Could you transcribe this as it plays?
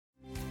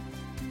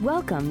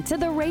Welcome to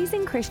the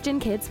Raising Christian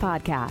Kids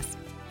podcast.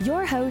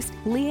 Your host,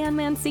 Leanne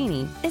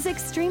Mancini, is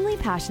extremely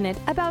passionate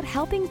about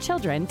helping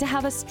children to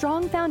have a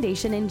strong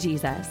foundation in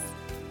Jesus.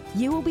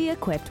 You will be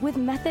equipped with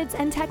methods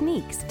and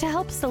techniques to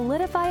help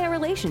solidify a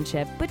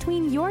relationship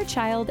between your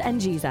child and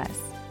Jesus.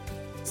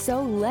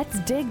 So let's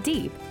dig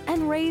deep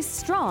and raise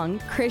strong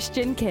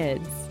Christian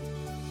kids.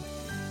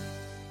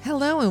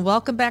 Hello and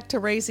welcome back to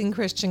Raising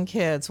Christian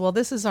Kids. Well,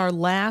 this is our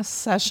last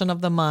session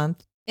of the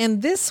month,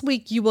 and this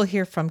week you will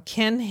hear from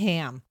Ken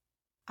Ham.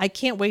 I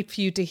can't wait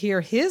for you to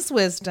hear his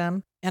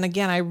wisdom, and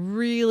again, I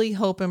really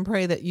hope and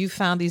pray that you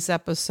found these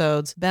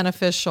episodes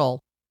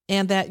beneficial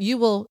and that you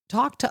will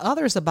talk to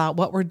others about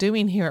what we're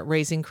doing here at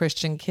Raising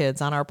Christian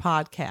Kids on our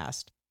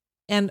podcast.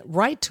 And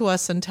write to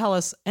us and tell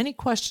us any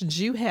questions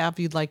you have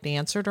you'd like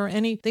answered, or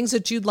any things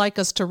that you'd like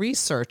us to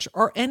research,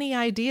 or any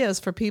ideas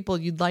for people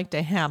you'd like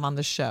to have on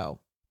the show.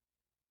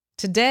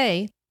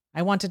 Today,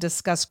 I want to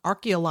discuss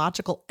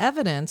archaeological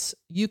evidence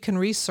you can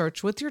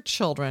research with your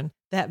children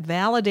that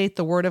validate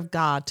the Word of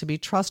God to be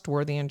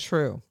trustworthy and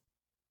true.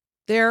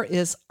 There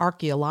is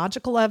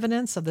archaeological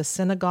evidence of the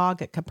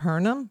synagogue at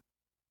Capernaum,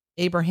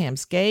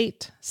 Abraham's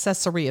Gate,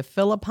 Caesarea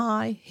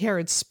Philippi,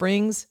 Herod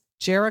Springs,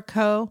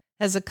 Jericho,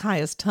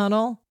 Hezekiah's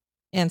Tunnel,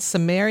 and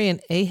Samaria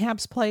and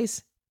Ahab's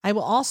Place. I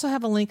will also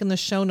have a link in the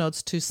show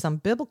notes to some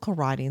biblical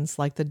writings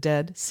like the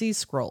Dead Sea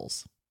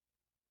Scrolls,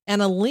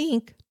 and a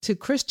link to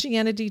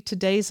Christianity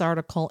Today's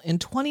article in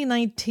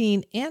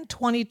 2019 and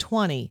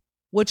 2020,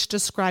 which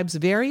describes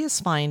various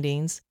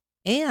findings,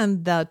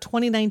 and the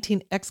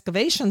 2019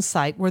 excavation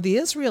site where the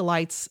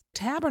Israelites'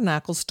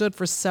 tabernacle stood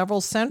for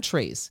several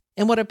centuries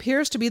in what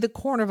appears to be the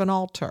corner of an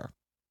altar.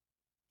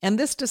 And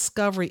this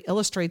discovery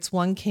illustrates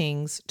 1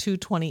 Kings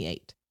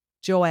 2:28.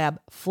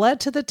 Joab fled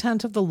to the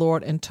tent of the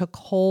Lord and took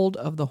hold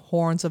of the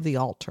horns of the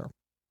altar.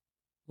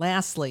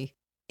 Lastly,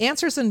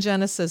 Answers in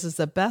Genesis is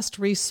the best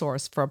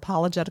resource for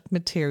apologetic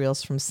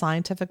materials from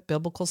scientific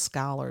biblical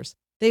scholars.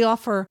 They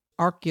offer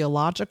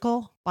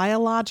archaeological,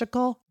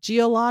 biological,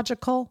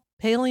 geological,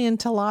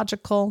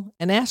 paleontological,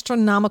 and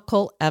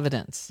astronomical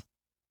evidence.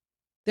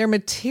 Their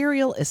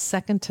material is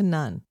second to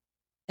none.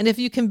 And if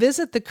you can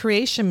visit the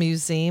Creation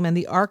Museum and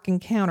the Ark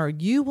Encounter,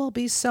 you will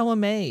be so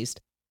amazed.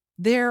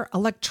 Their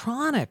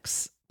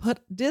electronics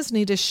put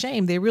Disney to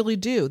shame. They really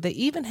do. They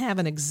even have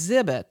an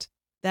exhibit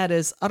that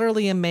is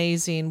utterly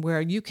amazing, where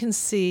you can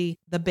see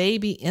the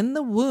baby in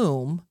the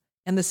womb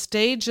and the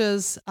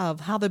stages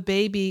of how the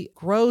baby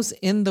grows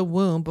in the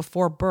womb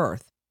before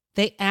birth.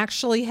 They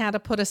actually had to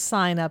put a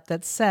sign up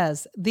that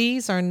says,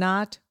 "These are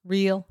not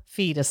real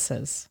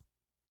fetuses."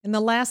 And the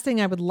last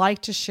thing I would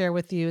like to share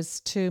with you is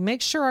to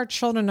make sure our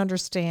children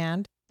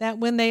understand that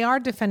when they are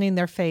defending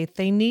their faith,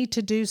 they need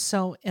to do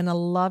so in a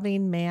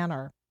loving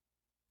manner.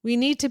 We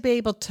need to be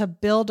able to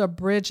build a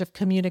bridge of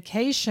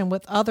communication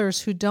with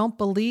others who don't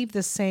believe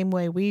the same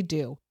way we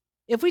do.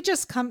 If we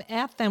just come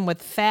at them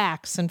with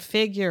facts and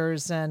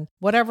figures and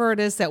whatever it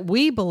is that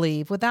we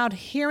believe without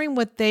hearing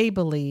what they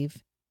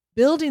believe,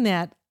 building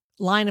that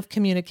line of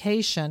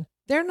communication,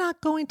 they're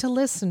not going to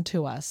listen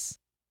to us.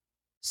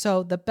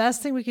 So the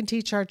best thing we can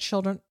teach our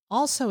children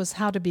also is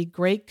how to be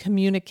great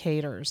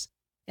communicators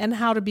and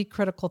how to be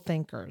critical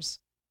thinkers.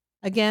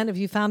 Again, if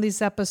you found these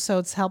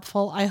episodes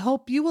helpful, I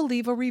hope you will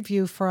leave a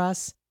review for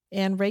us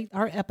and rate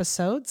our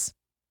episodes.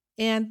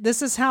 And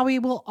this is how we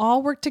will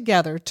all work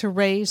together to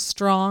raise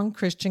strong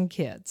Christian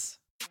kids.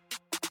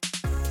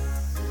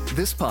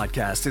 This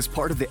podcast is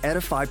part of the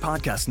Edify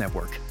Podcast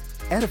Network.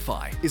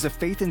 Edify is a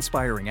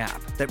faith-inspiring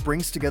app that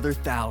brings together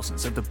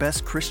thousands of the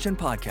best Christian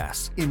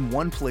podcasts in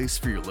one place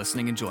for your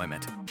listening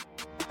enjoyment.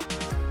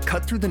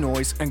 Cut through the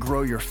noise and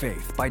grow your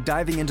faith by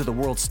diving into the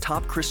world's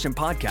top Christian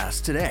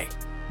podcasts today.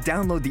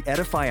 Download the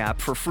Edify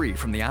app for free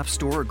from the App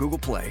Store or Google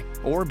Play,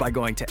 or by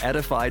going to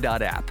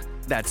edify.app.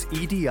 That's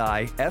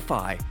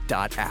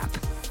EDIFI.app.